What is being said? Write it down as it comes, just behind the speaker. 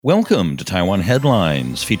Welcome to Taiwan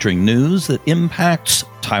Headlines, featuring news that impacts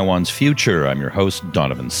Taiwan's future. I'm your host,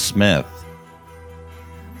 Donovan Smith.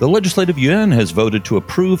 The Legislative Yuan has voted to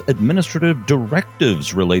approve administrative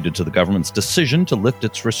directives related to the government's decision to lift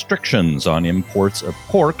its restrictions on imports of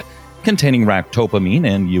pork containing ractopamine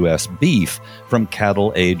and U.S. beef from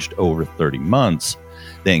cattle aged over 30 months.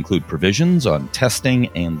 They include provisions on testing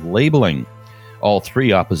and labeling. All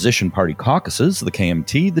three opposition party caucuses, the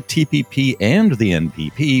KMT, the TPP, and the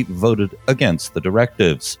NPP, voted against the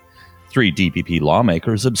directives. 3 DPP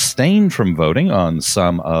lawmakers abstained from voting on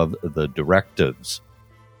some of the directives.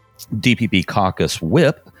 DPP caucus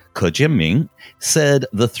whip, Ke Jianming, said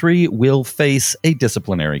the three will face a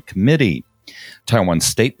disciplinary committee. Taiwan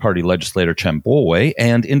State Party legislator Chen Bo-wei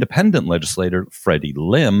and independent legislator Freddie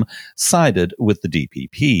Lim sided with the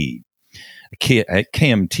DPP.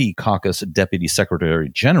 KMT caucus Deputy Secretary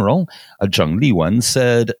General Zheng Liwen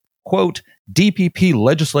said, quote, DPP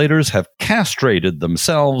legislators have castrated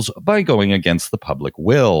themselves by going against the public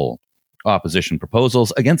will. Opposition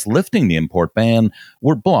proposals against lifting the import ban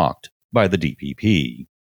were blocked by the DPP.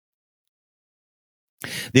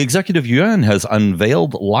 The Executive Yuan has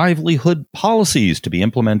unveiled livelihood policies to be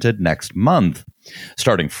implemented next month.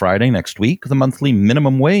 Starting Friday next week, the monthly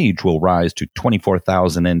minimum wage will rise to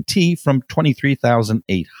 24,000 NT from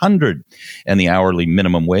 23,800, and the hourly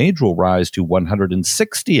minimum wage will rise to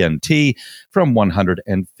 160 NT from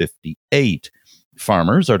 158.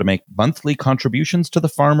 Farmers are to make monthly contributions to the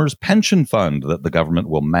Farmers' Pension Fund that the government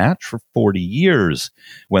will match for 40 years.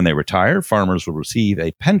 When they retire, farmers will receive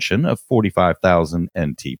a pension of 45,000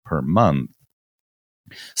 NT per month.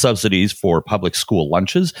 Subsidies for public school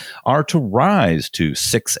lunches are to rise to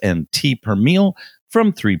 6 NT per meal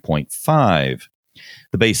from 3.5.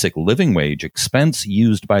 The basic living wage expense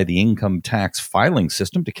used by the income tax filing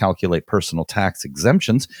system to calculate personal tax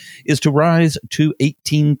exemptions is to rise to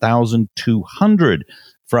 18,200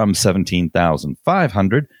 from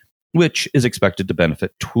 17,500, which is expected to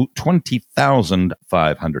benefit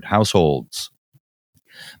 20,500 households.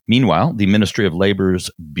 Meanwhile, the Ministry of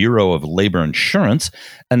Labor's Bureau of Labor Insurance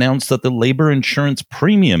announced that the labor insurance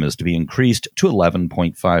premium is to be increased to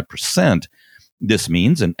 11.5%. This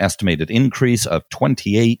means an estimated increase of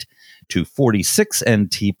 28 to 46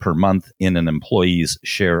 NT per month in an employee's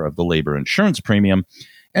share of the labor insurance premium,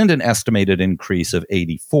 and an estimated increase of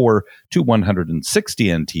 84 to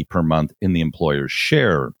 160 NT per month in the employer's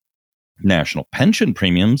share. National pension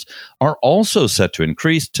premiums are also set to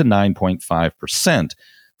increase to 9.5%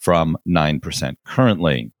 from 9%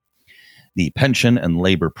 currently. The pension and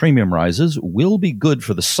labor premium rises will be good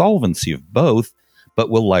for the solvency of both, but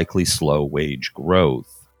will likely slow wage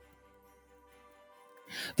growth.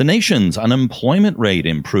 The nation's unemployment rate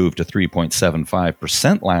improved to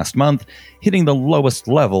 3.75% last month, hitting the lowest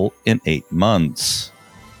level in 8 months.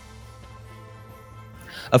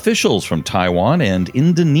 Officials from Taiwan and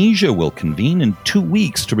Indonesia will convene in 2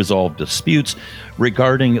 weeks to resolve disputes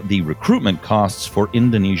regarding the recruitment costs for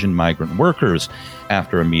Indonesian migrant workers,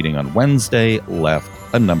 after a meeting on Wednesday left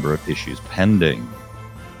a number of issues pending.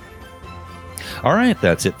 All right,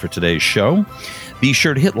 that's it for today's show. Be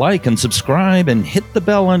sure to hit like and subscribe and hit the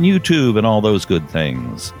bell on YouTube and all those good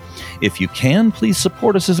things. If you can, please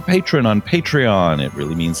support us as a patron on Patreon. It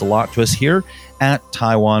really means a lot to us here at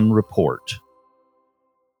Taiwan Report.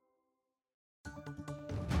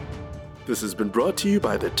 This has been brought to you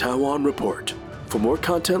by the Taiwan Report. For more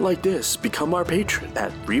content like this, become our patron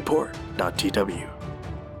at report.tw.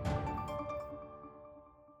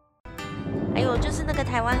 还有就是那个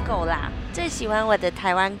台湾狗啦，最喜欢我的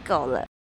台湾狗了。